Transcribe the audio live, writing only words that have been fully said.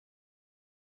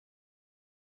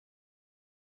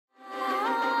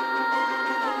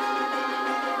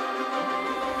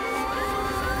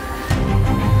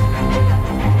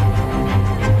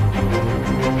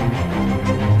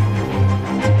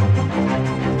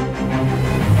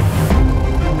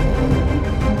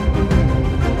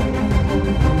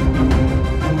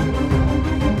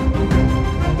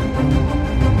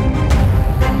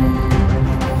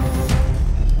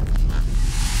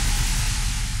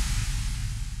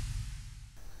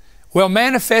Well,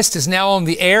 Manna-Fest is now on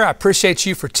the air. I appreciate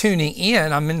you for tuning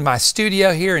in. I'm in my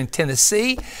studio here in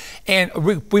Tennessee, and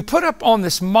we put up on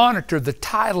this monitor the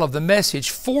title of the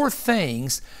message, 4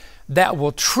 Things That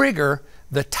Will Trigger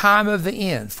the Time of the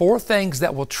End. 4 things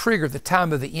that will trigger the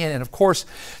time of the end. And of course,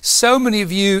 so many of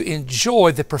you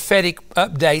enjoy the prophetic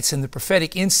updates and the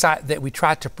prophetic insight that we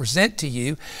try to present to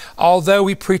you. Although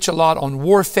we preach a lot on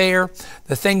warfare,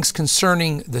 the things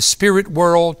concerning the spirit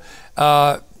world,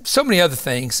 so many other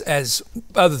things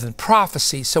other than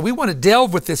prophecy. So we want to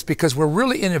delve with this because we're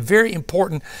really in a very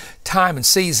important time and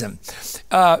season.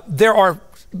 There are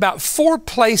about 4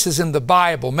 places in the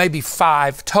Bible, maybe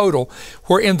 5 total,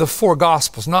 where in the 4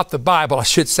 Gospels, not the Bible, I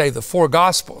should say the 4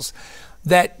 Gospels,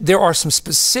 that there are some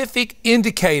specific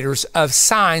indicators of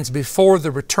signs before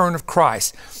the return of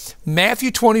Christ. Matthew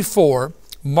 24,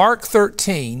 Mark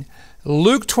 13,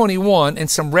 Luke 21, and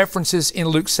some references in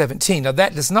Luke 17. Now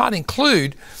that does not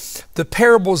include the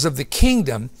parables of the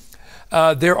kingdom.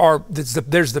 There's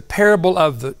the parable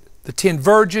of the 10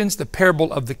 virgins, the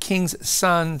parable of the king's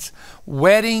son's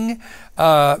wedding,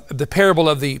 the parable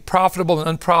of the profitable and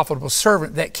unprofitable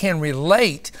servant that can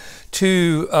relate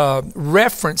to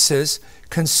references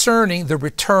concerning the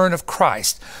return of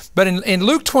Christ. But in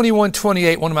Luke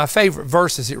 21:28, one of my favorite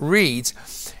verses, it reads,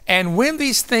 "And when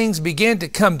these things begin to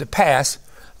come to pass,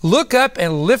 look up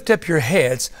and lift up your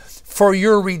heads, for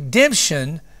your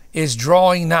redemption is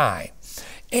drawing nigh."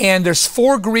 And there's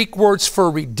 4 Greek words for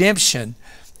redemption.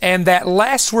 And that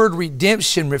last word,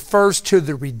 redemption, refers to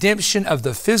the redemption of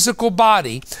the physical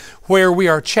body, where we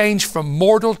are changed from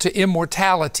mortal to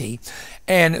immortality.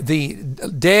 And the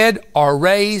dead are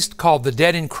raised, called the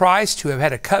dead in Christ, who have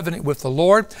had a covenant with the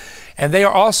Lord. And they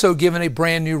are also given a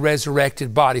brand new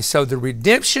resurrected body. So the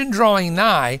redemption drawing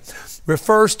nigh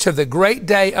refers to the great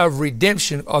day of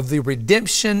redemption, of the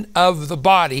redemption of the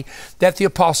body that the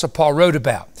Apostle Paul wrote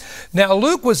about. Now,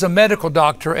 Luke was a medical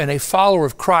doctor and a follower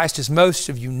of Christ, as most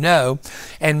of you know,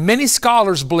 and many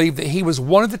scholars believe that he was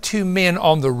one of the 2 men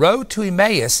on the road to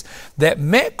Emmaus that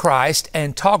met Christ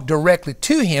and talked directly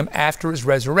to him after his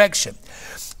resurrection.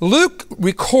 Luke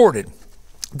recorded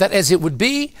that as it would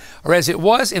be, or as it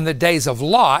was in the days of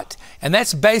Lot, and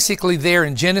that's basically there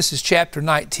in Genesis chapter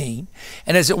 19,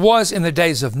 and as it was in the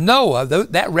days of Noah,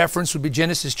 that reference would be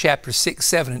Genesis chapter 6,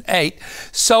 7, and 8,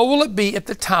 so will it be at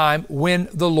the time when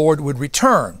the Lord would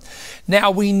return. Now,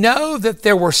 we know that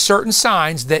there were certain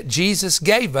signs that Jesus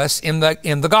gave us in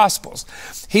the Gospels.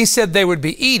 He said they would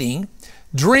be eating,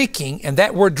 drinking, and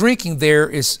that word drinking there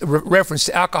is reference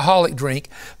to alcoholic drink,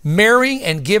 marrying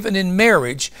and given in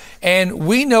marriage, and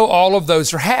we know all of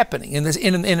those are happening. In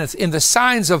the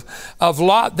signs of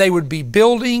Lot, they would be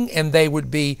building, and they would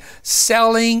be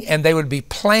selling, and they would be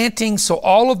planting, so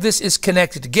all of this is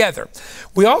connected together.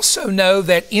 We also know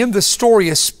that in the story,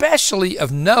 especially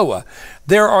of Noah,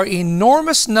 there are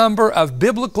enormous number of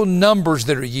biblical numbers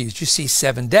that are used. You see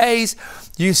 7 days,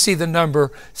 you see the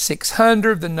number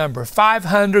 600, the number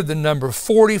 500, the number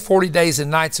 40 days and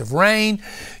nights of rain.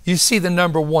 You see the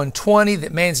number 120,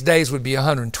 that man's days would be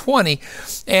 120.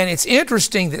 And it's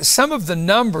interesting that some of the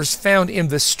numbers found in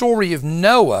the story of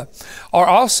Noah are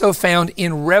also found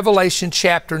in Revelation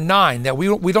chapter 9. Now,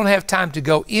 we don't have time to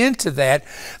go into that.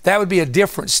 That would be a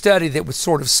different study that would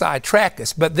sort of sidetrack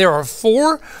us. But there are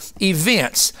 4 events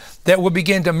that will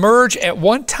begin to merge at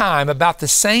one time, about the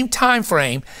same time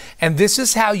frame, and this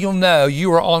is how you'll know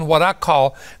you are on what I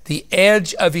call the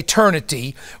edge of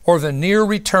eternity, or the near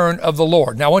return of the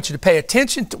Lord. Now, I want you to pay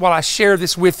attention to while I share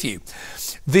this with you.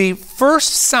 The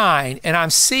first sign, and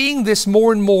I'm seeing this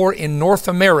more and more in North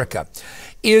America,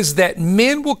 is that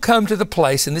men will come to the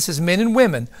place, and this is men and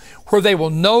women, where they will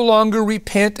no longer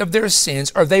repent of their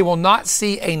sins, or they will not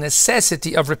see a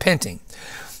necessity of repenting.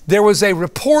 There was a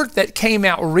report that came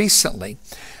out recently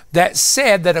that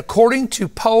said that according to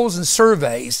polls and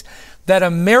surveys, that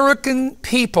American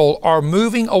people are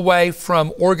moving away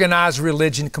from organized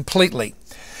religion completely.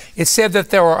 It said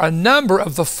that there are a number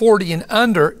of the 40 and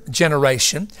under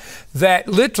generation that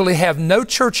literally have no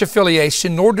church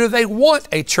affiliation, nor do they want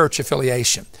a church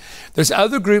affiliation. There's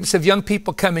other groups of young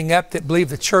people coming up that believe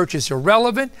the church is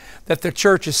irrelevant, that the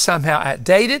church is somehow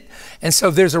outdated, and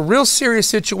so there's a real serious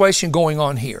situation going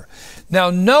on here. Now,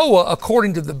 Noah,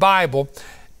 according to the Bible,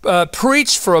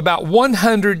 preached for about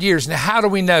 100 years. Now, how do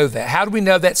we know that? How do we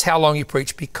know that's how long he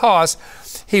preached? Because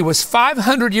he was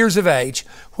 500 years of age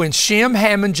when Shem,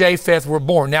 Ham, and Japheth were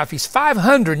born. Now, if he's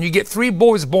 500 and you get 3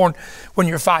 boys born when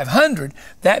you're 500,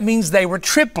 that means they were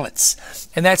triplets.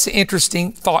 And that's an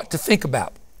interesting thought to think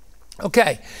about.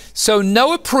 Okay, so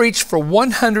Noah preached for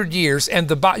 100 years, and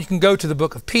you can go to the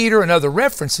book of Peter and other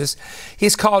references.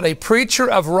 He's called a preacher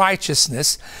of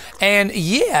righteousness, and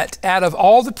yet, out of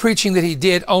all the preaching that he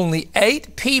did, only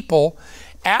 8 people,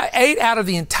 8 out of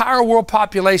the entire world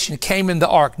population came in the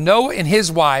ark. Noah and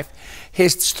his wife,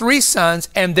 his 3 sons,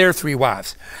 and their 3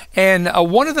 wives. And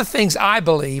one of the things I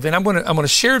believe, and I'm going to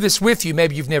share this with you,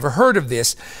 maybe you've never heard of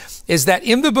this, is that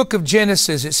in the book of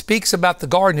Genesis, it speaks about the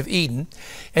Garden of Eden,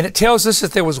 and it tells us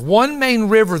that there was one main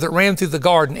river that ran through the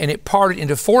garden, and it parted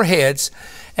into 4 heads.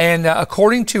 And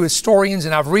according to historians,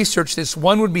 and I've researched this,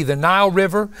 one would be the Nile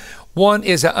River, one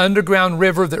is an underground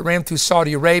river that ran through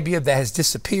Saudi Arabia that has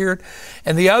disappeared,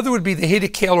 and the other would be the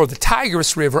Hiddekel or the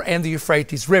Tigris River and the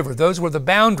Euphrates River. Those were the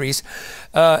boundaries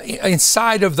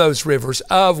inside of those rivers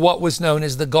of what was known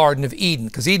as the Garden of Eden,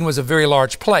 because Eden was a very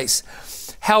large place.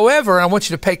 However, I want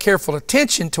you to pay careful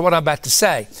attention to what I'm about to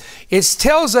say. It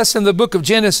tells us in the book of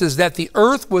Genesis that the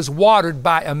earth was watered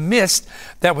by a mist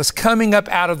that was coming up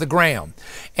out of the ground.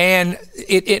 And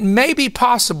it may be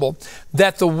possible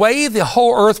that the way the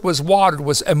whole earth was watered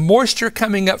was a moisture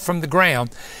coming up from the ground,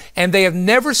 and they have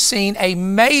never seen a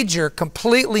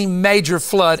completely major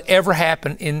flood ever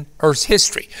happen in Earth's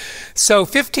history. So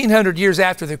 1,500 years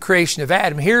after the creation of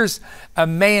Adam, here's a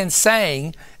man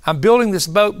saying, I'm building this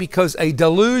boat because a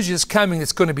deluge is coming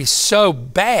that's going to be so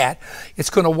bad,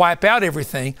 it's going to wipe out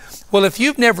everything. Well, if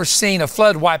you've never seen a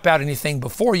flood wipe out anything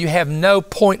before, you have no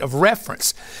point of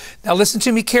reference. Now listen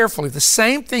to me carefully. The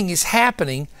same thing is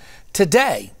happening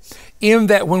today, in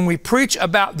that when we preach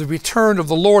about the return of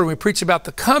the Lord, and we preach about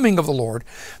the coming of the Lord,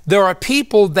 there are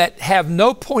people that have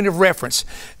no point of reference.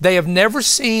 They have never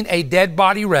seen a dead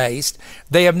body raised.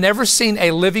 They have never seen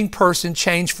a living person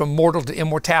change from mortal to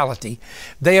immortality.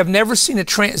 They have never seen a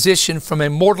transition from a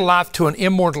mortal life to an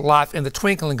immortal life in the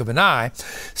twinkling of an eye.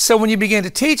 So when you begin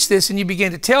to teach this and you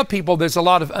begin to tell people, there's a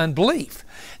lot of unbelief.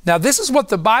 Now, this is what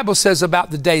the Bible says about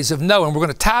the days of Noah, and we're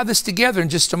going to tie this together in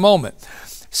just a moment.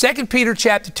 2 Peter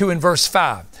chapter 2 and verse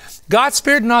 5. God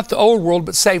spared not the old world,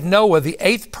 but saved Noah, the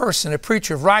 8th person, a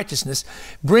preacher of righteousness,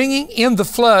 bringing in the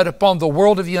flood upon the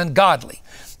world of the ungodly.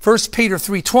 1 Peter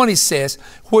 3:20 says,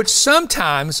 which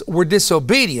sometimes were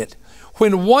disobedient,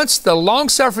 when once the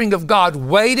long-suffering of God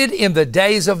waited in the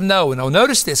days of Noah. Now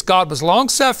notice this, God was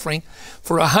long-suffering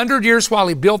for 100 years while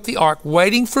he built the ark,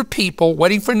 waiting for people,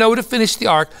 waiting for Noah to finish the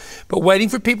ark, but waiting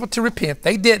for people to repent.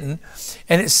 They didn't.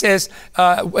 And it says,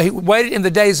 he waited in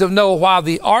the days of Noah while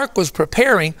the ark was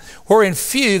preparing, wherein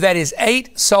few, that is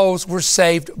 8 souls, were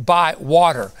saved by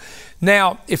water.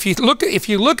 Now, if you look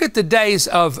at the days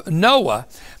of Noah,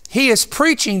 he is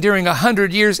preaching during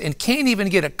 100 years and can't even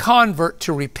get a convert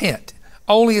to repent.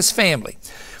 Only his family.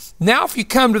 Now, if you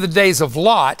come to the days of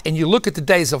Lot and you look at the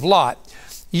days of Lot,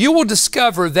 you will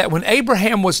discover that when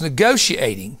Abraham was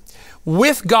negotiating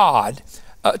with God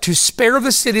to spare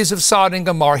the cities of Sodom and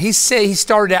Gomorrah, he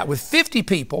started out with 50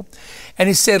 people, and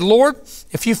he said, Lord,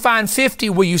 if you find 50,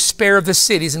 will you spare the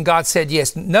cities? And God said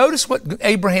yes. Notice what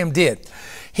Abraham did.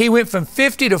 He went from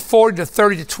 50 to 40 to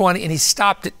 30 to 20, and he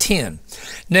stopped at 10.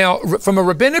 Now, from a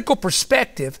rabbinical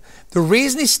perspective, the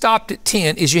reason he stopped at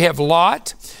 10 is you have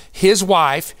Lot, his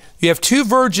wife, you have 2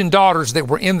 virgin daughters that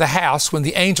were in the house when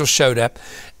the angel showed up.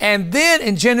 And then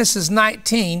in Genesis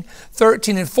 19,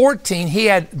 13, and 14, he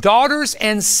had daughters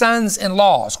and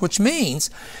sons-in-laws, which means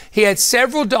he had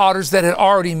several daughters that had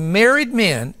already married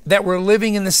men that were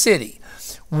living in the city.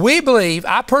 We believe,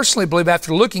 I personally believe,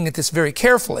 after looking at this very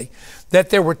carefully, that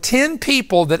there were 10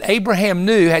 people that Abraham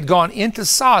knew had gone into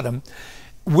Sodom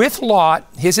with Lot,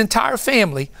 his entire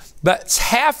family, but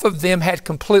half of them had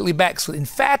completely backslid. In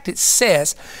fact, it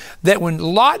says that when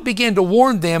Lot began to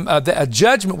warn them that a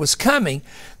judgment was coming,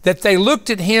 that they looked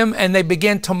at him and they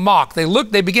began to mock.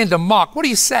 They began to mock. What are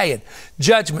you saying?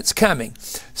 Judgment's coming.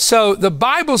 So the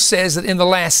Bible says that in the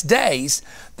last days,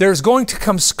 there's going to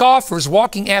come scoffers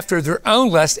walking after their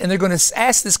own lust, and they're going to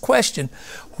ask this question,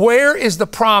 where is the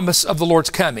promise of the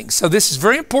Lord's coming? So this is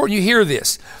very important you hear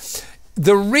this.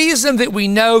 The reason that we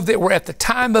know that we're at the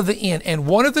time of the end, and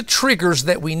one of the triggers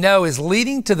that we know is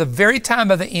leading to the very time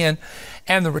of the end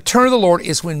and the return of the Lord,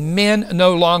 is when men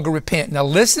no longer repent. Now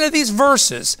listen to these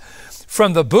verses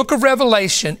from the book of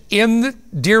Revelation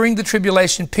during the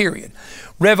tribulation period.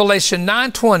 Revelation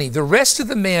 9:20, the rest of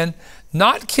the men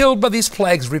not killed by these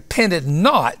plagues repented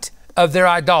not of their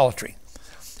idolatry.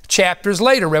 Chapters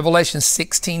later, Revelation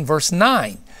 16 verse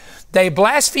 9, they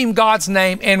blasphemed God's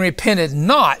name and repented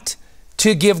not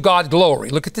to give God glory.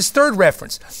 Look at this third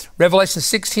reference, Revelation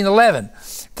 16:11.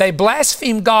 They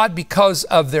blasphemed God because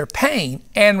of their pain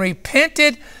and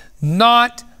repented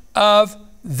not of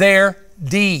their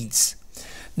deeds.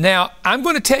 Now, I'm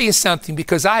going to tell you something,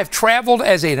 because I have traveled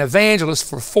as an evangelist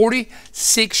for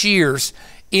 46 years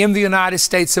in the United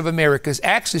States of America.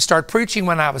 Actually started preaching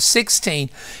when I was 16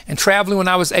 and traveling when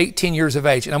I was 18 years of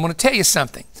age. And I'm going to tell you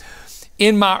something.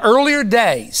 In my earlier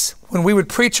days, when we would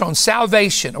preach on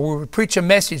salvation, or we would preach a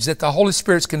message that the Holy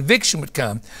Spirit's conviction would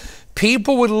come,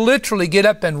 people would literally get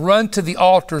up and run to the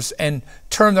altars and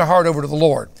turn their heart over to the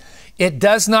Lord. It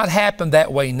does not happen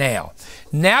that way now.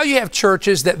 Now you have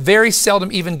churches that very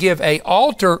seldom even give an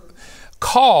altar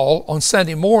call on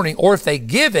Sunday morning, or if they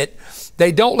give it,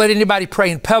 they don't let anybody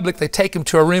pray in public. They take them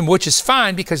to a room, which is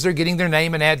fine because they're getting their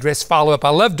name and address follow-up. I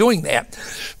love doing that.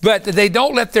 But they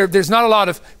don't let there's not a lot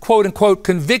of quote-unquote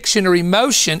conviction or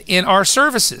emotion in our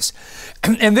services.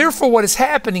 And therefore what is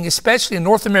happening, especially in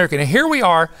North America, and here we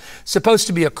are, supposed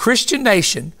to be a Christian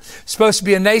nation, supposed to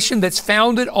be a nation that's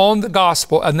founded on the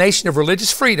gospel, a nation of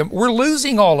religious freedom. We're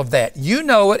losing all of that. You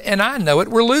know it and I know it.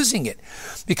 We're losing it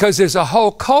because there's a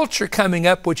whole culture coming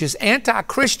up which is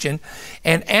anti-Christian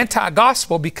and anti-gospel,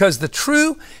 because the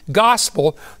true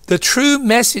gospel, the true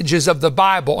messages of the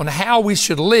Bible on how we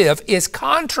should live is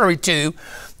contrary to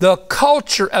the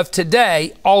culture of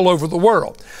today all over the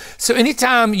world. So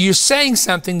anytime you're saying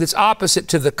something that's opposite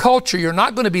to the culture, you're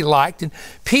not going to be liked, and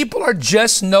people are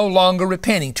just no longer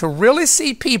repenting. To really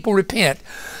see people repent,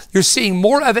 you're seeing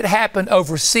more of it happen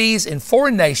overseas in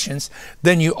foreign nations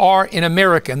than you are in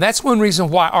America. And that's one reason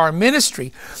why our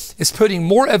ministry is putting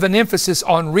more of an emphasis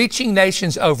on reaching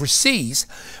nations overseas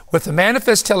with the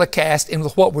Manna-Fest telecast and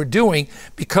with what we're doing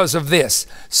because of this.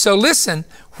 So listen,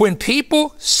 when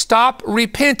people stop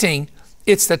repenting,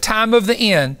 it's the time of the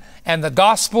end, and the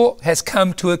gospel has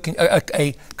come to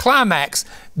a climax.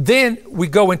 Then we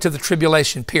go into the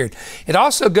tribulation period. It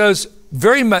also goes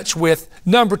very much with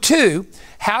number two.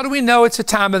 How do we know it's a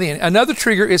time of the end? Another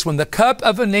trigger is when the cup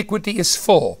of iniquity is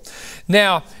full.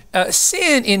 Now,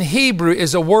 sin in Hebrew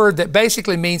is a word that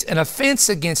basically means an offense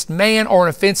against man or an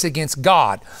offense against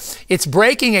God. It's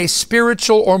breaking a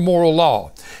spiritual or moral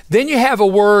law. Then you have a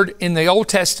word in the Old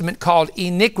Testament called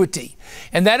iniquity,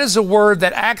 and that is a word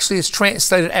that actually is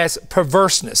translated as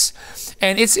perverseness.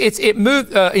 And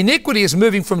iniquity is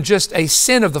moving from just a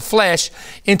sin of the flesh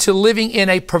into living in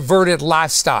a perverted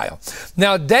lifestyle.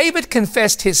 Now, David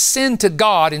confessed his sin to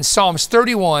God in Psalms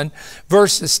 31,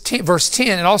 verse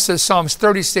 10, and also Psalms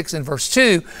 36 and verse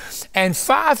 2. And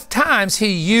 5 times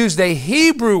he used a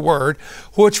Hebrew word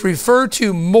which referred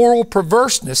to moral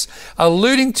perverseness,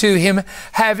 alluding to him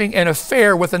having an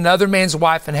affair with another man's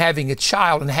wife and having a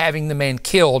child and having the man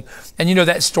killed. And you know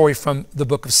that story from the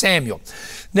book of Samuel.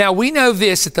 Now we know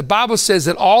this, that the Bible says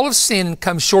that all of sin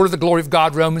comes short of the glory of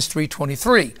God, Romans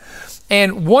 3:23.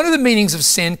 And one of the meanings of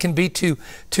sin can be to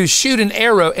shoot an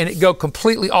arrow and it go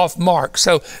completely off mark.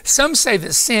 So some say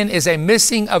that sin is a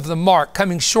missing of the mark,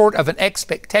 coming short of an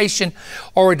expectation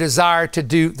or a desire to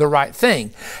do the right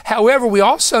thing. However, we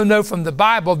also know from the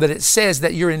Bible that it says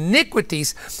that your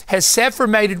iniquities has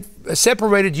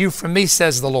separated you from me,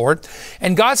 says the Lord.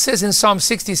 And God says in Psalm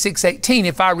 66:18,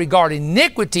 if I regard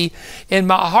iniquity in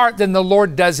my heart, then the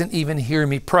Lord doesn't even hear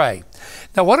me pray.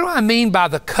 Now, what do I mean by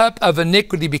the cup of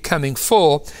iniquity becoming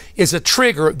full is a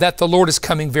trigger that the Lord is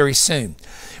coming very soon.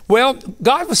 Well,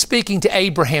 God was speaking to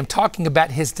Abraham, talking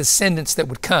about his descendants that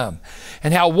would come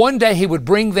and how one day he would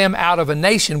bring them out of a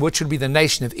nation, which would be the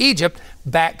nation of Egypt,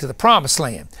 back to the promised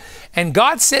land. And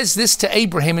God says this to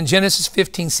Abraham in Genesis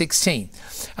 15:16.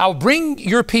 I'll bring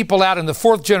your people out in the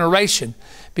 4th generation,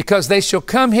 because they shall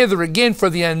come hither again, for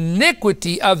the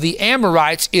iniquity of the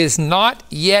Amorites is not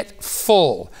yet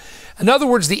full. In other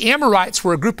words, the Amorites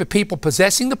were a group of people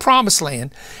possessing the promised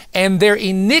land, and their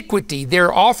iniquity,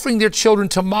 their offering their children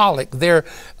to Moloch, their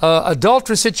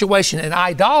adulterous situation and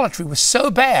idolatry was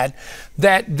so bad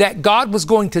that God was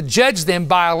going to judge them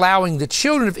by allowing the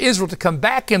children of Israel to come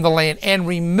back in the land and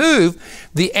remove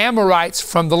the Amorites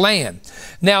from the land.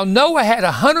 Now, Noah had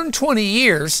 120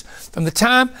 years from the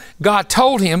time God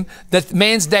told him that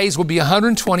man's days will be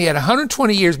 120. He had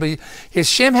 120 years, but his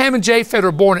Shem, Ham, and Japheth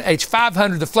were born at age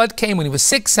 500. The flood came when he was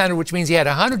 600, which means he had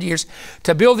 100 years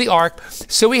to build the ark.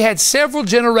 So he had several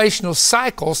generational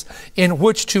cycles in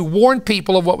which to warn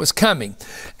people of what was coming.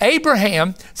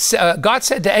 Abraham, God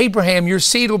said to Abraham, your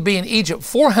seed will be in Egypt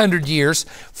 400 years,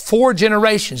 4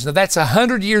 generations. Now that's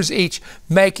 100 years each,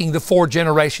 making the 4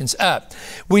 generations up.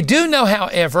 We do know,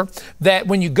 however, that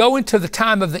when you go into the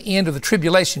time of the end of the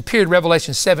tribulation period,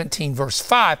 Revelation 17 verse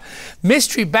 5,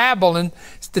 Mystery Babylon,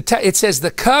 it says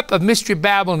the cup of Mystery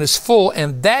Babylon is full,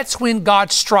 and that's when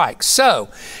God strikes. So,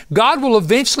 God will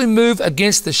eventually move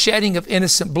against the shedding of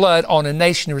innocent blood on a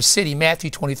nation or a city, Matthew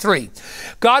 23.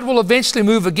 God will eventually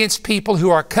move against people who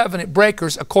are covenant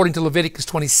breakers, according to Leviticus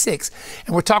 26.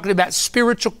 And we're talking about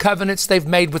spiritual covenants they've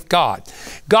made with God.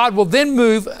 God will then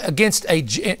move against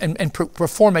and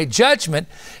perform a judgment,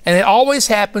 and it always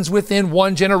happens within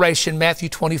one generation, Matthew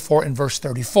 24 and verse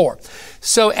 34.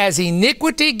 So as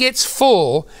iniquity gets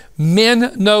full,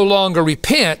 men no longer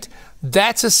repent.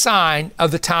 That's a sign of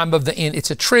the time of the end.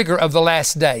 It's a trigger of the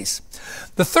last days.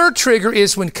 The third trigger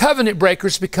is when covenant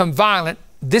breakers become violent.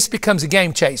 This becomes a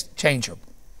game changer.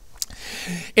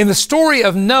 In the story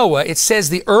of Noah, it says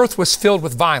the earth was filled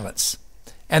with violence,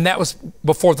 and that was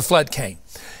before the flood came.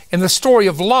 In the story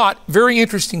of Lot, very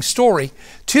interesting story,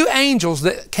 two angels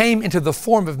that came into the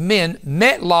form of men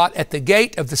met Lot at the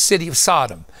gate of the city of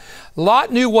Sodom.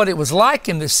 Lot knew what it was like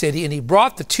in the city, and he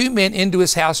brought the two men into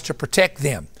his house to protect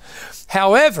them.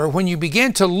 However, when you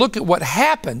begin to look at what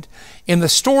happened in the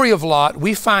story of Lot,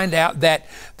 we find out that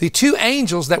the two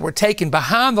angels that were taken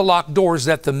behind the locked doors,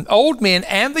 that the old men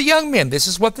and the young men, this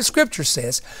is what the scripture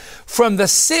says, from the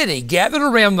city gathered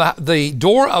around the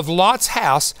door of Lot's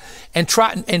house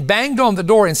and banged on the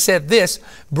door and said this,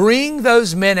 "Bring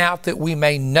those men out that we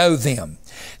may know them."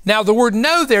 Now, the word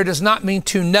know there does not mean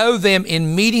to know them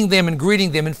in meeting them and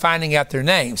greeting them and finding out their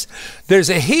names. There's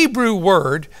a Hebrew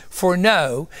word for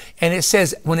know, and it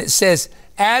says, when it says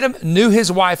Adam knew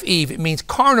his wife Eve, it means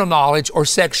carnal knowledge or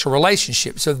sexual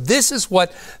relationship. So this is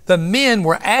what the men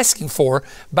were asking for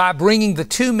by bringing the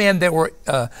two men that were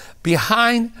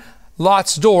behind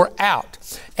Lot's door out.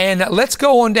 And let's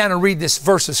go on down and read this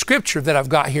verse of scripture that I've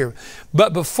got here.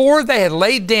 But before they had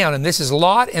laid down, and this is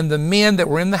Lot and the men that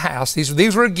were in the house,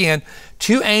 these were again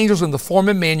two angels in the form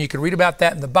of men. You can read about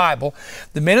that in the Bible.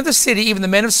 The men of the city, even the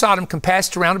men of Sodom,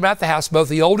 compassed around about the house, both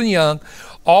the old and young,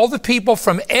 all the people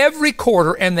from every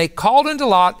quarter, and they called unto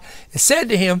Lot and said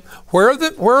to him, where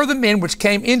are the men which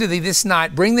came into thee this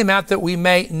night? Bring them out that we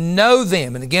may know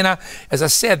them. And again, as I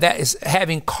said, that is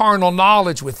having carnal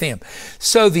knowledge with them.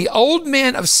 So the old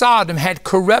men of Sodom had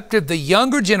corrupted the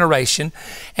younger generation,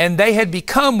 and they had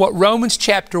become what Romans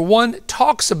chapter 1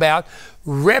 talks about,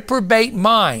 reprobate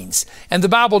minds. And the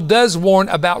Bible does warn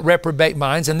about reprobate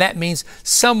minds, and that means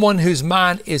someone whose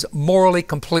mind is morally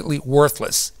completely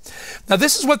worthless. Now,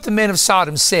 this is what the men of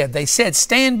Sodom said. They said,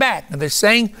 stand back. And they're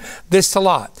saying this to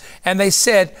Lot. And they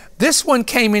said, this one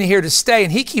came in here to stay,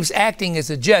 and he keeps acting as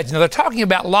a judge. Now, they're talking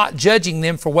about Lot judging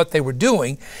them for what they were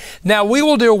doing. Now, we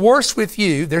will deal worse with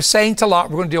you. They're saying to Lot,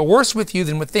 we're going to deal worse with you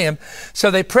than with them.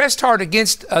 So they pressed hard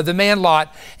against the man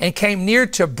Lot and came near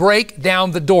to break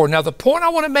down the door. Now, the point I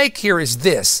want to make here is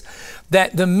this,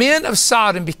 that the men of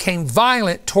Sodom became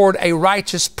violent toward a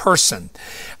righteous person.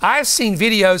 I've seen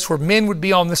videos where men would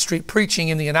be on the street preaching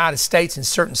in the United States in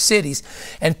certain cities,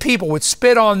 and people would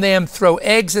spit on them, throw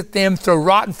eggs at them, throw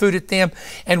rotten food at them.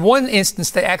 And one instance,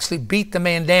 they actually beat the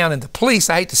man down, and the police,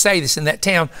 I hate to say this, in that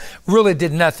town really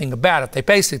did nothing about it. They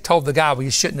basically told the guy, well, you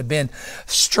shouldn't have been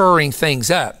stirring things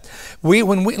up.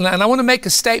 And I want to make a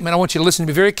statement. I want you to listen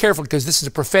to me very carefully, because this is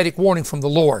a prophetic warning from the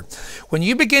Lord. When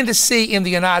you begin to see in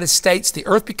the United States the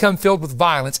earth become filled with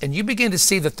violence, and you begin to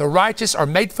see that the righteous are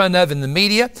made fun of in the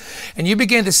media, and you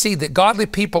begin to see that godly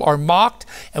people are mocked,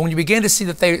 and when you begin to see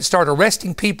that they start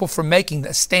arresting people for making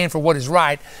a stand for what is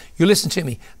right, you listen to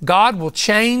me. God will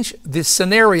change this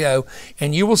scenario,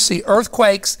 and you will see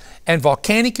earthquakes and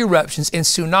volcanic eruptions and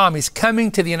tsunamis coming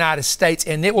to the United States,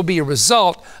 and it will be a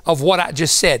result of what I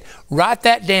just said. Write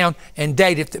that down and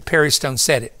date it that Perry Stone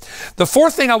said it. The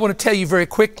fourth thing I want to tell you very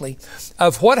quickly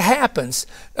of what happens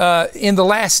in the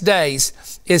last days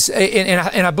is,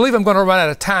 and I believe I'm going to run out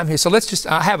of time here, so let's just,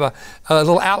 I have a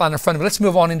little outline in front of me. Let's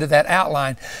move on into that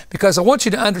outline, because I want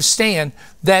you to understand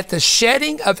that the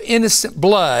shedding of innocent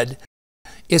blood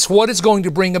is what is going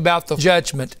to bring about the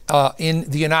judgment in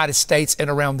the United States and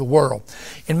around the world.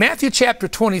 In Matthew chapter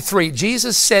 23,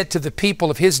 Jesus said to the people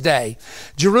of his day,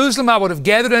 Jerusalem I would have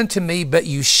gathered unto me, but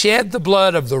you shed the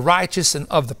blood of the righteous and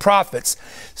of the prophets.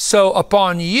 So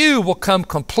upon you will come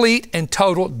complete and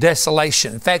total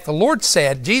desolation. In fact, the Lord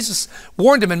said, Jesus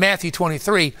warned him in Matthew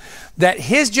 23, that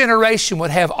his generation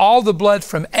would have all the blood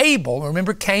from Abel.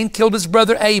 Remember, Cain killed his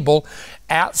brother Abel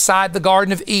outside the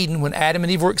Garden of Eden when Adam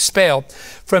and Eve were expelled.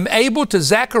 From Abel to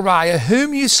Zechariah,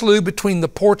 whom you slew between the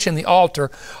porch and the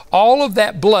altar, all of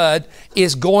that blood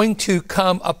is going to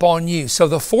come upon you. So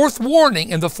the fourth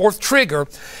warning and the fourth trigger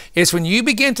is when you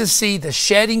begin to see the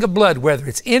shedding of blood, whether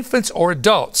it's infants or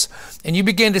adults, and you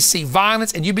begin to see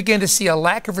violence and you begin to see a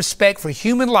lack of respect for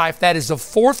human life, that is the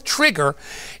fourth trigger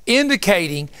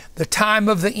indicating the time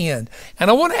of the end. And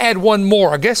I want to add one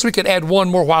more. I guess we could add one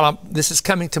more while this is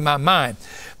coming to my mind.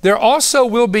 There also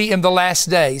will be in the last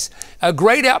days a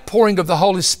great outpouring of the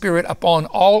Holy Spirit upon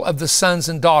all of the sons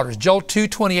and daughters. Joel 2,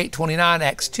 28, 29,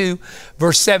 Acts 2,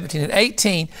 verse 17 and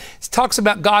 18 talks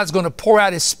about God's going to pour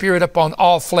out His Spirit upon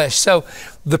all flesh. So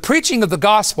the preaching of the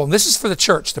gospel, and this is for the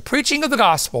church, the preaching of the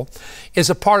gospel is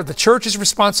a part of the church's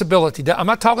responsibility. I'm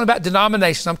not talking about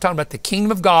denominations, I'm talking about the kingdom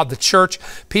of God, the church,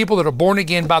 people that are born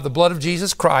again by the blood of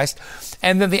Jesus Christ.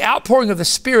 And then the outpouring of the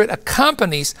Spirit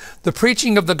accompanies the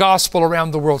preaching of the gospel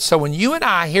around the world. So when you and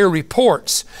I hear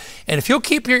reports, and if you'll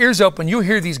keep your ears open, you'll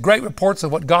hear these great reports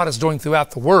of what God is doing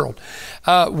throughout the world.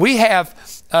 We have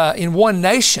in one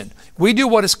nation, we do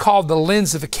what is called the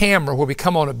lens of a camera, where we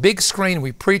come on a big screen and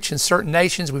we preach in certain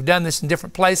nations. We've done this in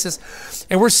different places,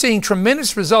 and we're seeing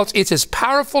tremendous results. It's as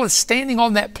powerful as standing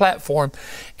on that platform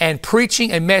and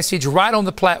preaching a message right on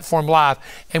the platform live,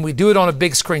 and we do it on a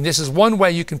big screen. This is one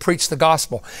way you can preach the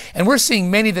gospel. And we're seeing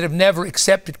many that have never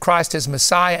accepted Christ as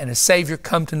Messiah and as Savior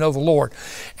come to know the Lord.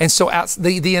 And so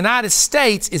the United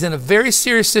States is in a very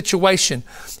serious situation,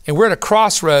 and we're at a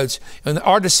crossroads, and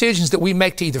our decisions that we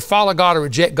make to either follow God or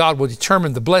reject God will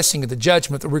determine the blessing of the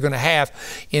judgment that we're going to have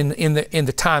in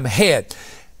the time ahead.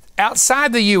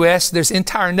 Outside the U.S., there's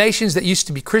entire nations that used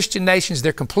to be Christian nations.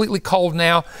 They're completely cold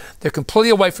now. They're completely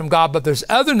away from God. But there's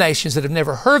other nations that have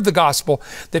never heard the gospel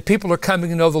that people are coming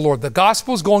to know the Lord. The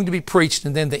gospel is going to be preached,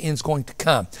 and then the end's going to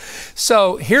come.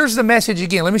 So here's the message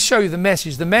again. Let me show you the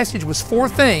message. The message was 4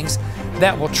 things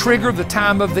that will trigger the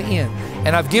time of the end.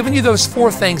 And I've given you those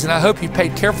 4 things, and I hope you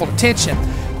paid careful attention.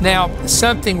 Now,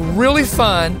 something really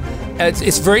fun.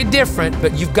 It's very different,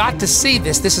 but you've got to see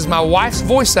this. This is my wife's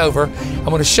voiceover. I'm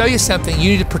going to show you something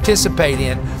you need to participate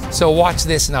in. So watch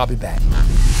this and I'll be back.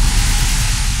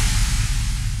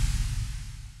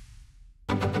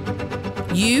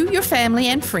 You, your family,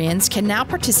 and friends can now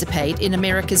participate in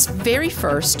America's very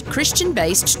first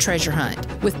Christian-based treasure hunt,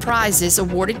 with prizes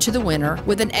awarded to the winner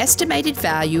with an estimated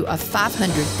value of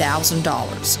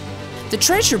 $500,000. The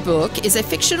Treasure Book is a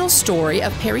fictional story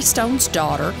of Perry Stone's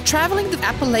daughter traveling the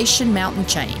Appalachian mountain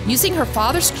chain, using her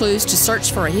father's clues to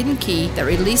search for a hidden key that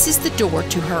releases the door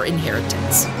to her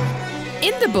inheritance.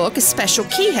 In the book, a special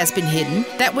key has been hidden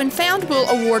that, when found, will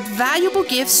award valuable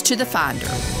gifts to the finder.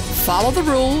 Follow the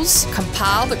rules,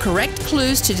 compile the correct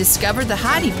clues to discover the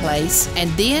hiding place,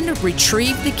 and then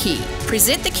retrieve the key.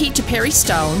 Present the key to Perry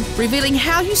Stone, revealing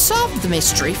how you solved the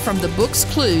mystery from the book's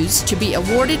clues to be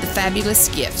awarded fabulous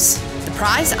gifts. The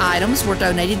prize items were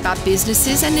donated by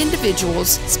businesses and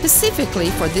individuals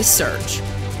specifically for this search.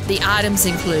 The items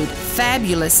include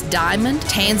fabulous diamond,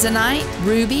 tanzanite,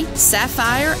 ruby,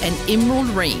 sapphire, and emerald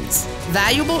rings,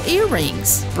 valuable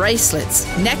earrings, bracelets,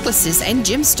 necklaces, and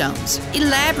gemstones,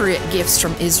 elaborate gifts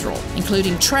from Israel,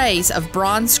 including trays of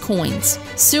bronze coins,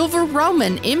 silver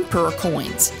Roman emperor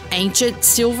coins, ancient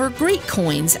silver Greek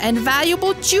coins, and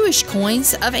valuable Jewish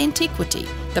coins of antiquity.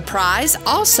 The prize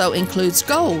also includes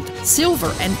gold,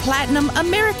 silver, and platinum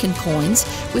American coins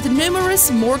with numerous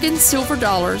Morgan silver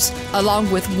dollars, along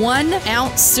with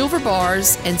 1-ounce silver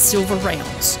bars and silver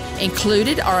rounds.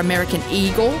 Included are American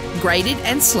Eagle, graded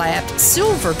and slabbed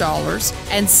silver dollars,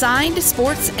 and signed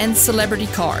sports and celebrity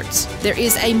cards. There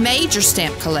is a major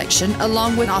stamp collection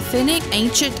along with authentic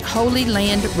ancient Holy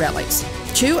Land relics.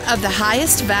 2 of the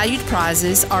highest valued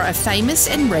prizes are a famous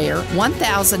and rare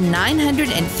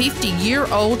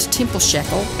 1,950-year-old temple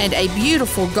shekel and a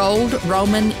beautiful gold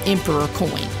Roman emperor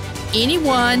coin.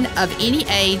 Anyone of any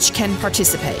age can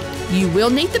participate. You will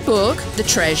need the book, The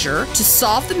Treasure, to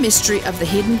solve the mystery of the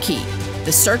hidden key.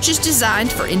 The search is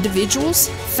designed for individuals,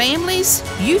 families,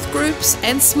 youth groups,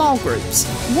 and small groups.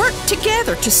 Work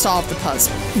together to solve the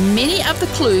puzzle. Many of the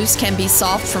clues can be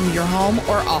solved from your home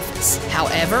or office.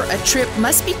 However, a trip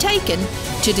must be taken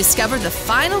to discover the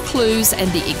final clues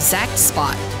and the exact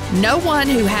spot. No one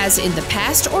who has in the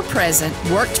past or present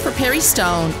worked for Perry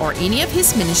Stone or any of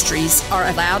his ministries are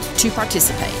allowed to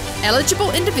participate.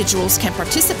 Eligible individuals can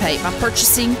participate by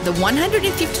purchasing the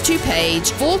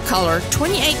 152-page, full-color,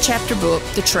 28-chapter book,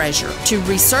 The Treasure, to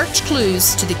research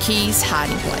clues to the key's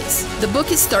hiding place. The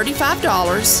book is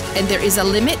 $35, and there is a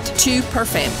limit to 2 per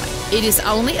family. It is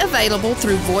only available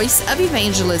through Voice of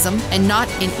Evangelism and not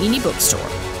in any bookstore.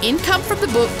 Income from the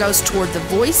book goes toward the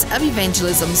Voice of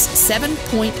Evangelism's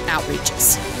 7-point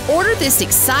outreaches. Order this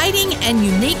exciting and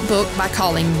unique book by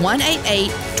calling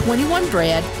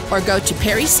 188-21-BREAD or go to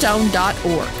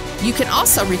perrystone.org. You can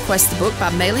also request the book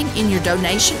by mailing in your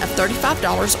donation of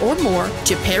 $35 or more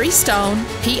to Perry Stone,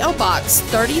 P.O. Box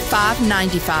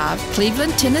 3595,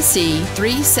 Cleveland, Tennessee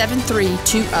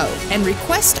 37320, and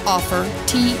request offer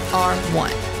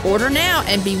TR1. Order now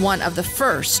and be one of the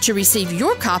first to receive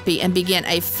your copy and begin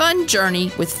a fun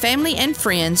journey with family and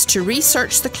friends to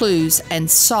research the clues and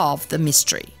solve the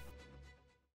mystery.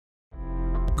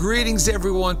 Greetings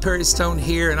everyone, Perry Stone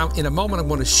here, and in a moment I'm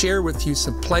going to share with you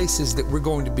some places that we're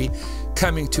going to be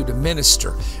coming to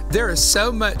minister. There is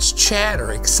so much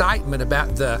chatter, excitement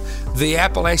about the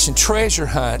Appalachian treasure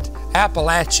hunt.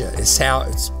 Appalachia is how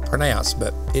it's pronounced,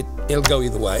 but it'll go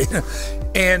either way.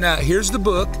 And here's the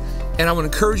book, and I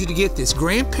want to encourage you to get this.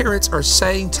 Grandparents are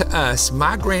saying to us,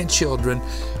 my grandchildren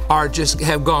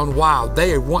have gone wild.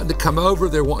 They are wanting to come over.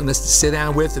 They're wanting us to sit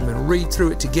down with them and read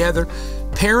through it together.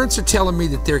 Parents are telling me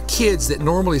that their kids that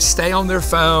normally stay on their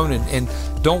phone and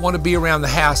don't want to be around the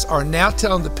house are now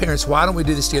telling the parents, why don't we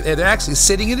do this together? And they're actually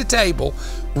sitting at a table,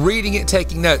 reading it,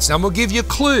 taking notes. Now I'm going to give you a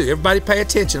clue. Everybody pay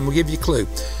attention. I'm going to give you a clue.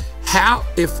 How,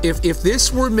 if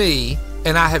this were me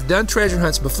and I have done treasure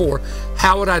hunts before,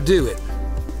 how would I do it?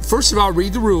 First of all,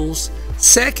 read the rules.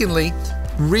 Secondly,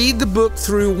 read the book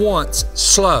through once,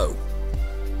 slow.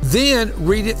 Then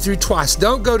read it through twice.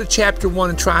 Don't go to chapter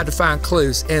 1 and try to find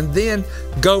clues, and then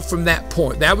go from that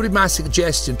point. That would be my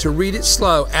suggestion, to read it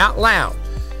slow, out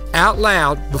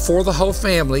loud before the whole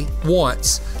family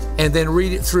once, and then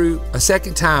read it through a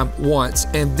second time once,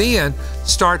 and then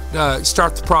start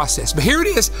the process. But here it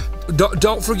is.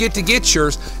 Don't forget to get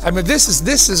yours. I mean, this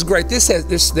is great. There's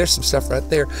some stuff right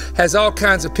there. Has all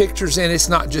kinds of pictures in it. It's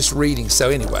not just reading. So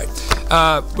anyway,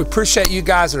 we appreciate you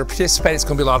guys that are participating. It's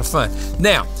going to be a lot of fun.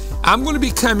 Now, I'm going to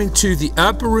be coming to the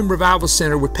Upper Room Revival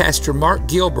Center with Pastor Mark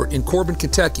Gilbert in Corbin,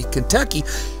 Kentucky. Kentucky,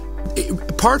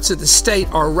 parts of the state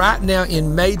are right now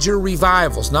in major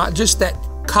revivals. Not just that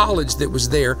college that was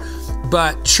there,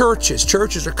 but churches.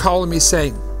 Churches are calling me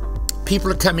saying,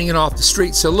 people are coming in off the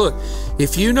street. So look,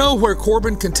 if you know where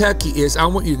Corbin, Kentucky is, I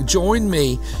want you to join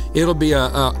me. It'll be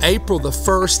April the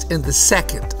 1st and the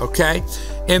 2nd, okay?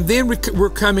 And then we're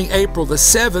coming April the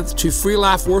 7th to Free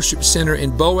Life Worship Center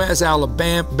in Boaz,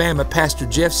 Alabama, Pastor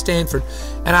Jeff Stanford.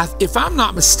 And if I'm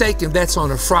not mistaken, that's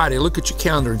on a Friday. Look at your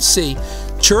calendar and see.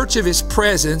 Church of His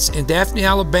Presence in Daphne,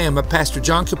 Alabama, Pastor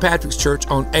John Kilpatrick's church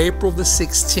on April the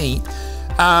 16th.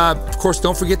 Of course,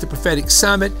 don't forget the Prophetic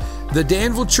Summit, the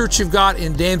Danville Church of God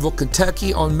in Danville,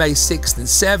 Kentucky on May 6th and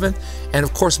 7th, and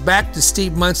of course back to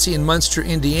Steve Muncie in Munster,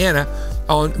 Indiana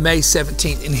on May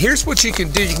 17th. And here's what you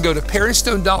can do. You can go to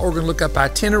perrystone.org and look up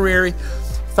itinerary,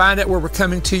 find out where we're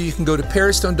coming to. You can go to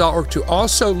perrystone.org to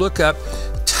also look up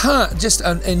just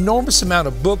an enormous amount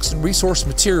of books and resource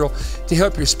material to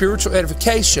help your spiritual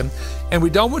edification. And we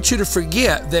don't want you to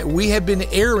forget that we have been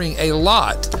airing a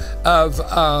lot of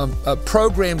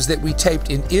programs that we taped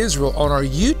in Israel on our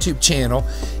YouTube channel,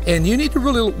 and you need to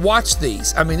really watch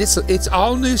these. I mean, it's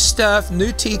all new stuff,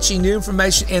 new teaching, new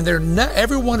information, and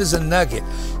everyone is a nugget.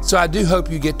 So I do hope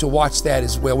you get to watch that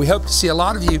as well. We hope to see a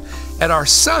lot of you at our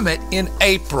summit in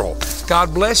April.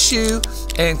 God bless you,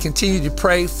 and continue to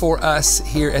pray for us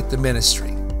here at the ministry.